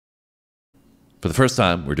for the first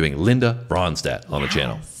time, we're doing Linda Ronstadt on the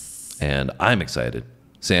channel. And I'm excited.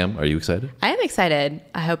 Sam, are you excited? I am excited.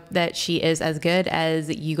 I hope that she is as good as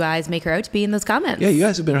you guys make her out to be in those comments. Yeah, you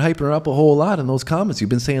guys have been hyping her up a whole lot in those comments.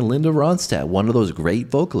 You've been saying Linda Ronstadt, one of those great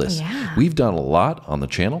vocalists. Yeah. We've done a lot on the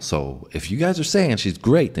channel, so if you guys are saying she's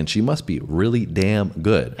great, then she must be really damn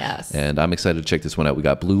good. Yes. And I'm excited to check this one out. We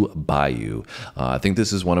got Blue Bayou. I think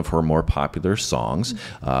this is one of her more popular songs,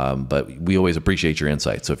 but we always appreciate your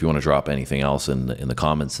insight. So if you want to drop anything else in the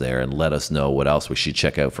comments there and let us know what else we should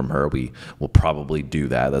check out from her, we will probably do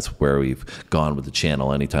that. That's where we've gone with the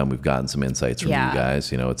channel. Anytime we've gotten some insights from you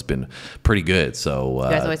guys, you know, it's been pretty good. So you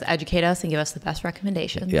guys always educate us and give us the best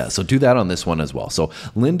recommendations. Yeah, so do that on this one as well. So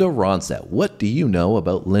Linda Ronstadt, what do you know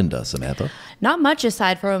about Linda, Samantha? Not much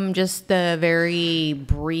aside from just the very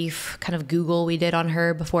brief kind of Google we did on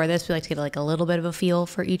her before this. We like to get like a little bit of a feel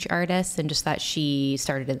for each artist, and just that she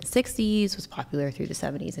started in the 60s, was popular through the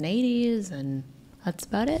 70s and 80s, and that's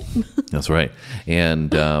about it. That's right.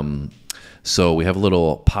 And so we have a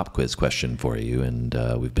little pop quiz question for you, and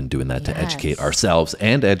we've been doing that to educate ourselves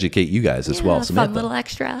and educate you guys as well. Samantha, fun little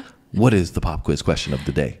extra. What is the pop quiz question of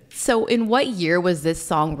the day? So in what year was this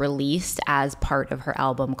song released as part of her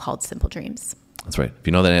album called Simple Dreams? That's right. If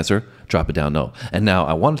you know that answer, drop it down no. And now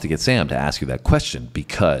I wanted to get Sam to ask you that question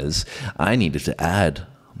because I needed to add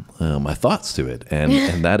my thoughts to it.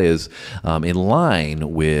 And that is in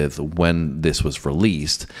line with when this was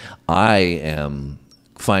released. I am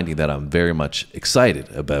finding that I'm very much excited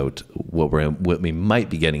about what we might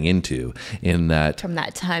be getting into in that from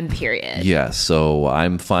that time period. Yeah, so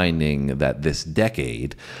I'm finding that this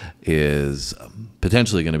decade is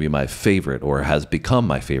potentially going to be my favorite, or has become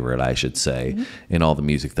my favorite, I should say, in all the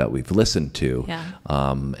music that we've listened to. Yeah.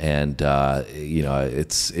 You know,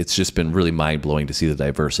 it's just been really mind blowing to see the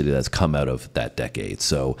diversity that's come out of that decade.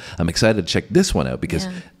 So I'm excited to check this one out because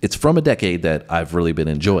it's from a decade that I've really been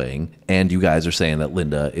enjoying, and you guys are saying that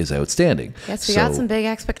Linda is outstanding. Yes, we got some big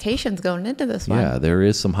expectations going into this one. Yeah, there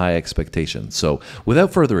is some high expectations. So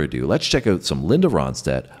without further ado, let's check out some Linda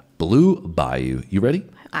Ronstadt, Blue Bayou. You ready?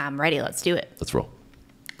 I'm ready. Let's do it. Let's roll.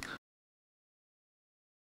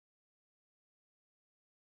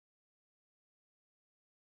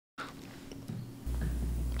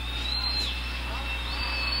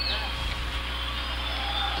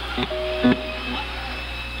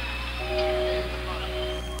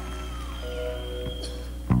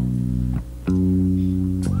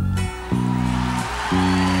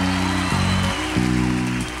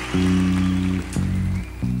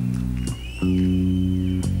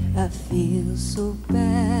 I feel so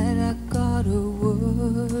bad, I got a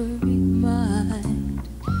worried mind.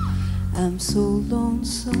 I'm so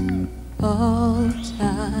lonesome all the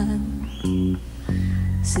time.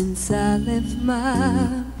 Since I left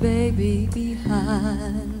my baby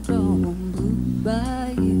behind on Blue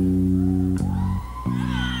Bayou.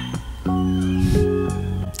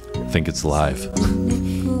 I think it's live.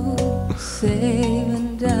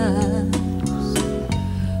 Saving dimes,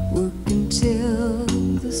 working till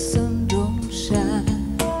the sun don't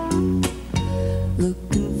shine,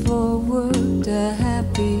 looking forward to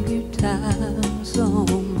happier times on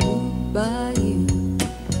Blue Bayou.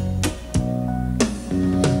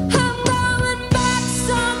 I'm going back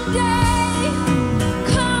someday,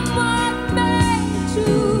 come what may, to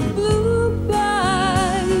Blue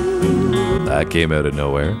Bayou. That came out of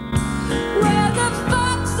nowhere. Where the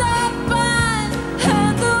folks are fine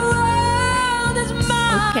and the world is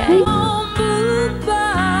mine. Okay. On Blue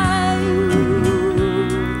Bayou,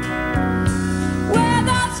 where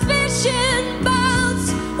those fishing boats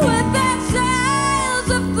with their sails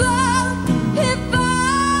afloat. If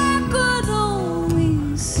I could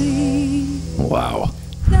only see Wow.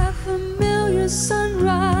 that familiar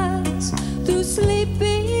sunrise through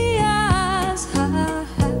sleepy eyes, how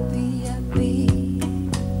happy I'd be.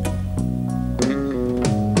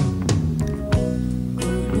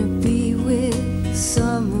 Gonna be with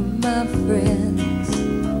some of my friends,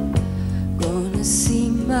 gonna see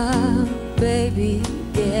my baby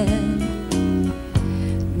again.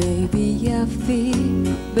 Maybe I'll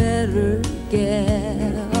feel better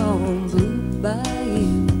again on Blue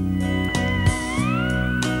Bayou.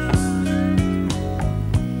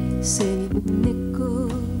 Saving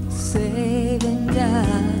nickels, saving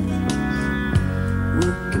dimes,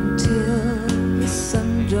 working till the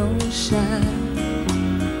sun don't shine,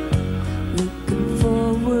 looking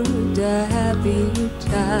forward to happier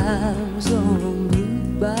times on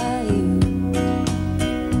Blue Bayou.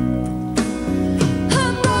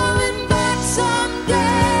 I'm going back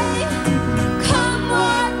someday, come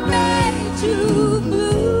what may, to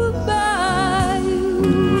Blue Bayou.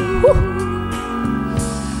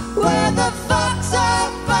 Where the fuck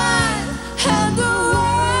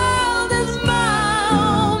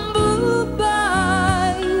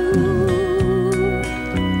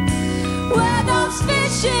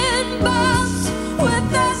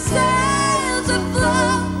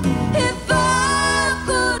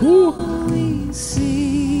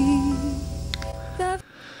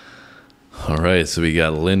right, so we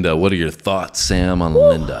got Linda. What are your thoughts, Sam, on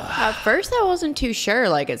Linda? At first, I wasn't too sure.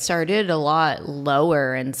 Like, it started a lot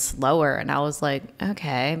lower and slower, and I was like,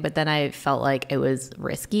 okay. But then I felt like it was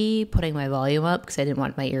risky putting my volume up because I didn't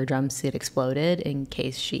want my eardrums to get exploded in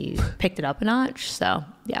case she picked it up a notch. So,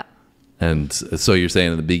 yeah. And so you're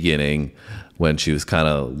saying in the beginning when she was kind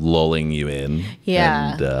of lulling you in,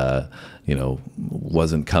 Yeah. and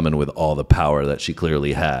wasn't coming with all the power that she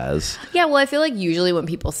clearly has. Yeah, well, I feel like usually when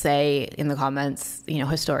people say in the comments,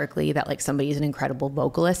 historically that like somebody is an incredible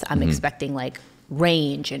vocalist, I'm expecting like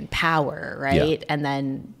range and power, right? Yeah. And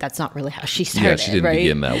then that's not really how she started. Yeah, she didn't right?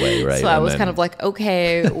 begin that way, right? So I And was then- kind of like,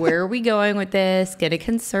 okay, where are we going with this? Gonna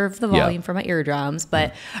conserve the Yeah. volume for my eardrums.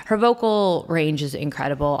 But her vocal range is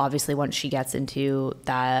incredible. Obviously, once she gets into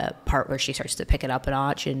that part where she starts to pick it up a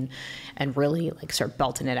notch and really like start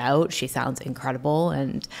belting it out, she sounds incredible.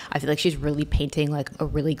 And I feel like she's really painting like a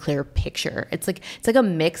really clear picture. It's like a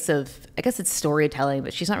mix of, I guess it's storytelling,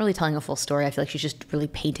 but she's not really telling a full story. I feel like she's just really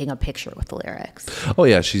painting a picture with the lyrics. Oh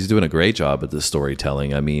yeah, she's doing a great job at the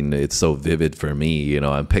storytelling. I mean, it's so vivid for me.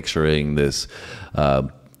 I'm picturing this,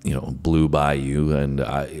 blue bayou, and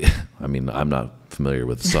I mean, I'm not familiar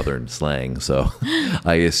with Southern slang, so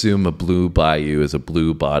I assume a blue bayou is a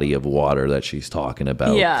blue body of water that she's talking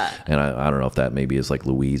about. Yeah. And I don't know if that maybe is like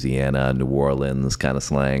Louisiana, New Orleans kind of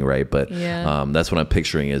slang, right? But Yeah. that's what I'm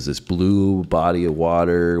picturing is this blue body of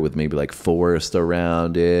water with maybe like forest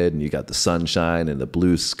around it, and you got the sunshine and the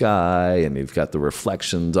blue sky, and you've got the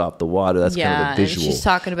reflections off the water. That's kind of the visual. And she's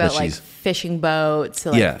talking about that like she's- fishing boats,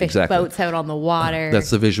 so like Yeah, fish exactly. boats out on the water. That's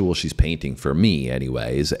the visual she's painting for me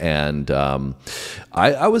anyways. And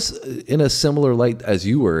I was in a similar light as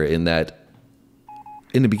you were in that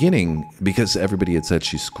in the beginning, because everybody had said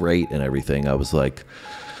she's great and everything, I was like,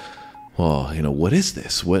 well, what is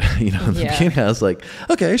this? What, in the Yeah. beginning I was like,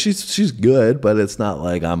 okay, she's good, but it's not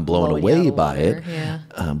like I'm blown Blowing you out away of the by it. water,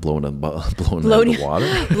 yeah. Blown out of the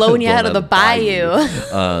water. Blowing you out of the bayou.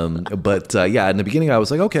 But in the beginning I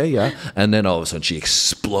was like, okay, yeah. And then all of a sudden she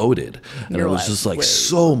exploded. And You're it was like, just like wait.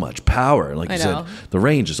 so much power. And like I you said, know. the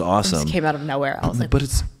range is It awesome. just came out of nowhere. I was like, But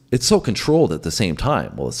it's so controlled at the same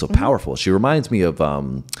time. Well, it's so Mm-hmm. powerful. She reminds me of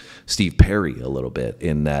Steve Perry a little bit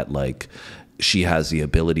in that like she has the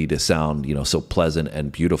ability to sound, so pleasant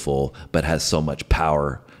and beautiful, but has so much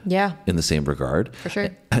power yeah, in the same regard. for sure.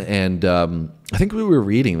 And I think we were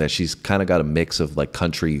reading that she's kind of got a mix of like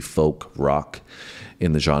country, folk, rock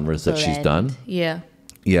in the genres that she's done. Yeah.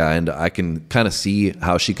 Yeah, and I can kind of see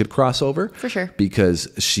how she could cross over. For sure. Because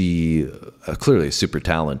she clearly is super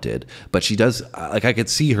talented, but she does, like I could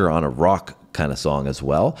see her on a rock kind of song as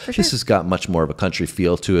well. For This sure. has got much more of a country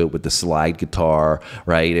feel to it with the slide guitar,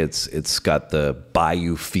 right? It's got the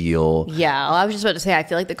bayou feel. Yeah, well, I was just about to say, I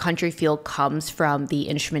feel like the country feel comes from the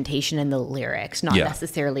instrumentation and the lyrics, not Yeah.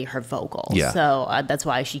 necessarily her vocals. Yeah. So that's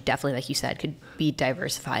why she definitely, like you said, could be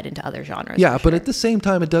diversified into other genres. Yeah, for but sure. at the same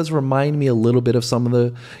time, it does remind me a little bit of some of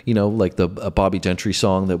the, like the Bobby Gentry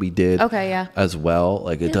song that we did. Okay, yeah. As well.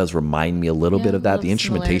 Like it does remind me a little Yeah, bit of that, little the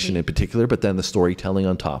instrumentation similarity. in particular, but then the storytelling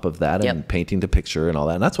on top of that and Yep. painting the picture and all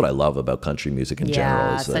that. And that's what I love about country music in Yeah,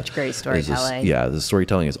 general. is such great is this- storytelling. yeah, the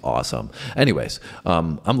storytelling is awesome. Anyways,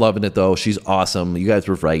 I'm loving it though. She's awesome. You guys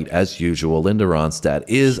were right as usual. Linda Ronstadt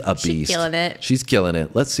is a beast. She's killing it. She's killing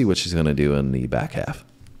it. Let's see what she's going to do in the back half.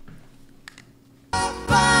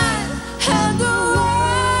 And the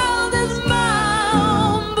world is my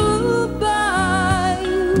own blue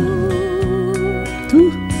bayou,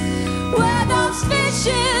 where those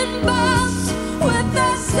fishing boats with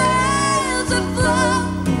their sails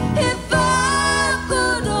afloat. If I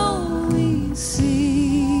could only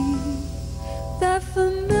see that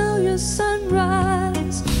familiar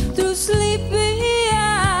sunrise through sleepy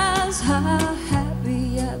eyes, how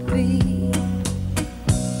happy I'd be.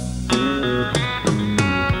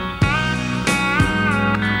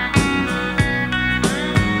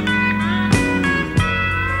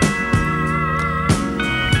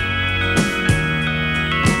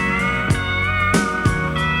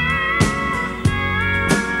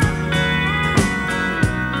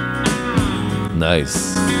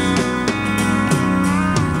 Nice.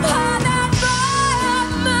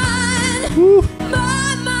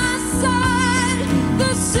 By my side,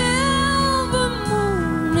 the silver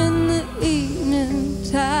moon in the evening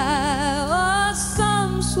tide. Oh,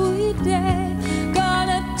 some sweet day,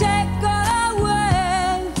 gonna take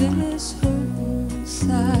away this hurt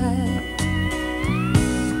inside.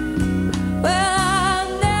 Well,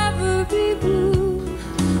 I'll never be blue.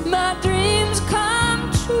 My dreams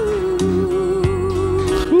come true.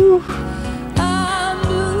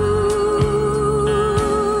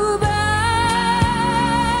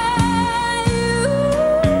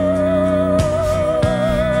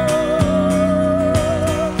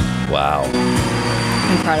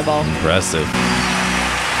 Impressive.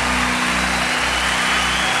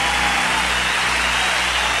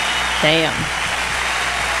 Damn.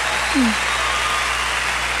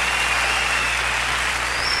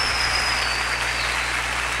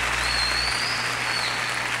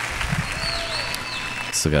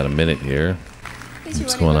 Still got a minute here. What's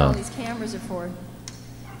What's going going on? on? All these cameras are for.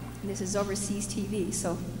 This is overseas TV,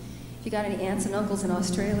 so if you got any aunts and uncles in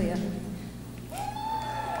Australia,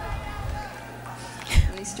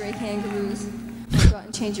 any stray kangaroos, go out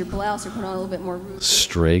and change your blouse or put on a little bit more rouge.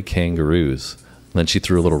 Stray kangaroos. And then she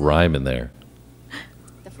threw a little rhyme in there.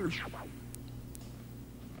 That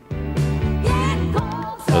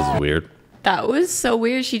was weird. That was so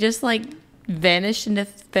weird. She just like vanished into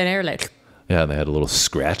thin air, like. Yeah, and they had a little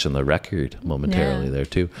scratch on the record momentarily there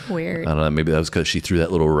too. Weird. I don't know. Maybe that was because she threw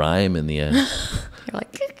that little rhyme in the end. You're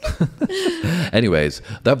like. Anyways,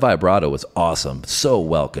 that vibrato was awesome. So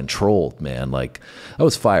well controlled, man. Like, that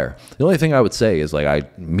was fire. The only thing I would say is,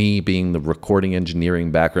 like, me being the recording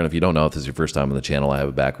engineering background, if you don't know, if this is your first time on the channel, I have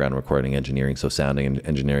a background in recording engineering. So sounding and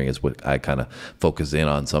engineering is what I kind of focus in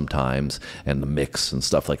on sometimes, and the mix and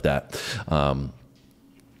stuff like that.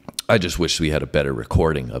 I just wish we had a better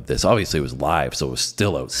recording of this. Obviously, it was live, so it was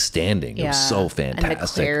still outstanding. It was so fantastic. And the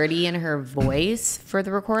clarity in her voice for the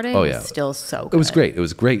recording was still so good. It was great. It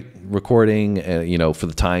was great recording, you know, for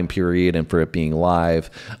the time period and for it being live.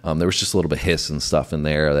 There was just a little bit of hiss and stuff in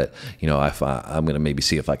there that, you know, I'm going to maybe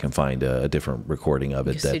see if I can find a different recording of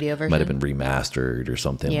it that might have been remastered or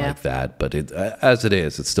something like that. But as it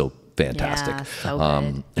is, it's still fantastic. Yeah, so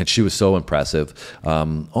good. And she was so impressive.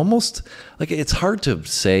 Almost like, it's hard to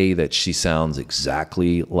say that she sounds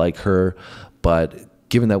exactly like her, but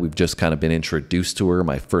given that we've just kind of been introduced to her,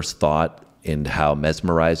 my first thought in how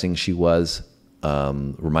mesmerizing she was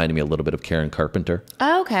reminded me a little bit of Karen Carpenter.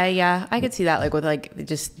 Oh, okay, yeah, I could see that, like with like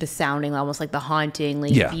just the sounding, almost like the haunting,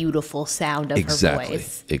 like beautiful sound of her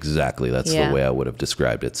voice. Exactly, that's the way I would have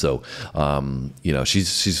described it. So, you know,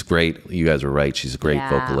 she's great. You guys are right. She's a great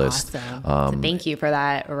vocalist. Awesome. So thank you for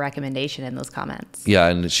that recommendation in those comments. Yeah,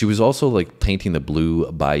 and she was also like painting the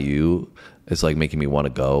blue Bayou. It's like making me want to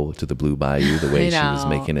go to the blue Bayou, the way she was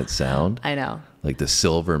making it sound. I know. Like the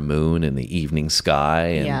silver moon and the evening sky,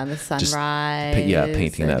 and the sunrise.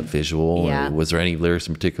 Painting that visual. Yeah. Was there any lyrics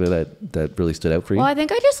in particular that really stood out for you? Well, I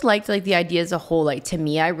think I just liked like the idea as a whole. Like, to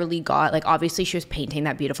me, I really got, like, obviously she was painting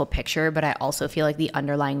that beautiful picture, but I also feel like the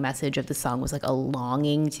underlying message of the song was like a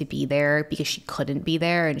longing to be there because she couldn't be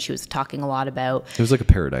there, and she was talking a lot about. It was like a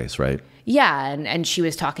paradise, right? Yeah, and she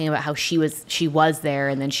was talking about how she was there,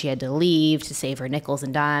 and then she had to leave to save her nickels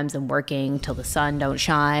and dimes and working till the sun don't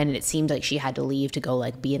shine, and it seemed like she had to leave to go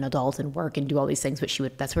like be an adult and work and do all these things,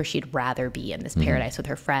 but that's where she'd rather be, in this paradise with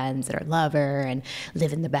her friends and her lover and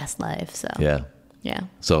living the best life. So yeah.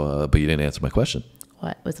 So but you didn't answer my question.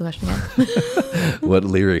 What was the question again? What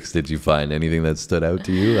lyrics did you find? Anything that stood out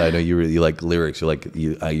to you? I know you like lyrics.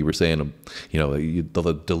 You were saying, you know,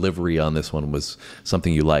 the delivery on this one was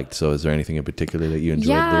something you liked. So is there anything in particular that you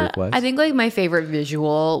enjoyed lyric-wise? I think like my favorite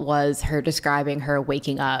visual was her describing her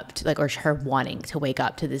waking up to, like, or her wanting to wake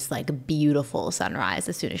up to this like beautiful sunrise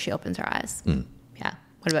as soon as she opens her eyes. Yeah.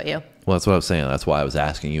 What about you? Well, that's what I was saying. That's why I was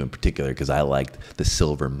asking you in particular, because I liked the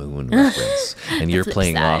silver moon reference, and you're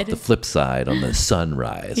playing off the flip side on the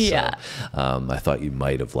sunrise. Yeah. So, I thought you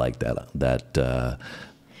might have liked that.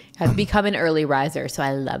 I've become an early riser, so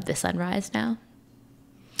I love the sunrise now.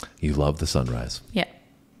 You love the sunrise. Yeah.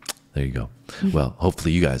 There you go. Well,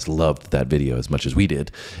 hopefully you guys loved that video as much as we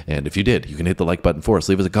did. And if you did, you can hit the like button for us.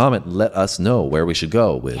 Leave us a comment and let us know where we should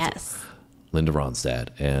go with Linda Ronstadt.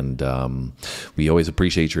 And we always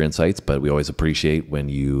appreciate your insights, but we always appreciate when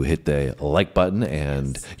you hit the like button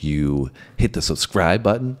and you hit the subscribe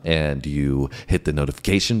button and you hit the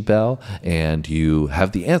notification bell and you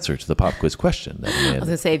have the answer to the pop quiz question. That I was going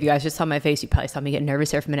to say, if you guys just saw my face, you probably saw me get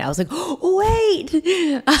nervous there for a minute. I was like, oh, wait.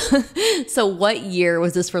 So what year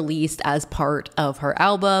was this released as part of her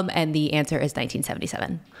album? And the answer is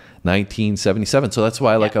 1977. 1977. So that's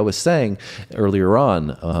why, like I was saying earlier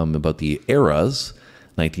on about the eras,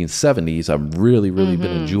 1970s, I've really been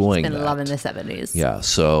enjoying been that. loving the 70s. Yeah.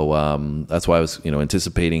 So that's why I was,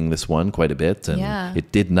 anticipating this one quite a bit, and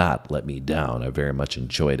it did not let me down. I very much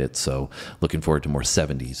enjoyed it. So looking forward to more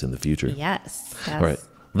 70s in the future. Yes. All right.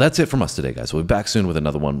 That's it from us today, guys. We'll be back soon with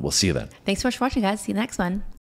another one. We'll see you then. Thanks so much for watching, guys. See you next one.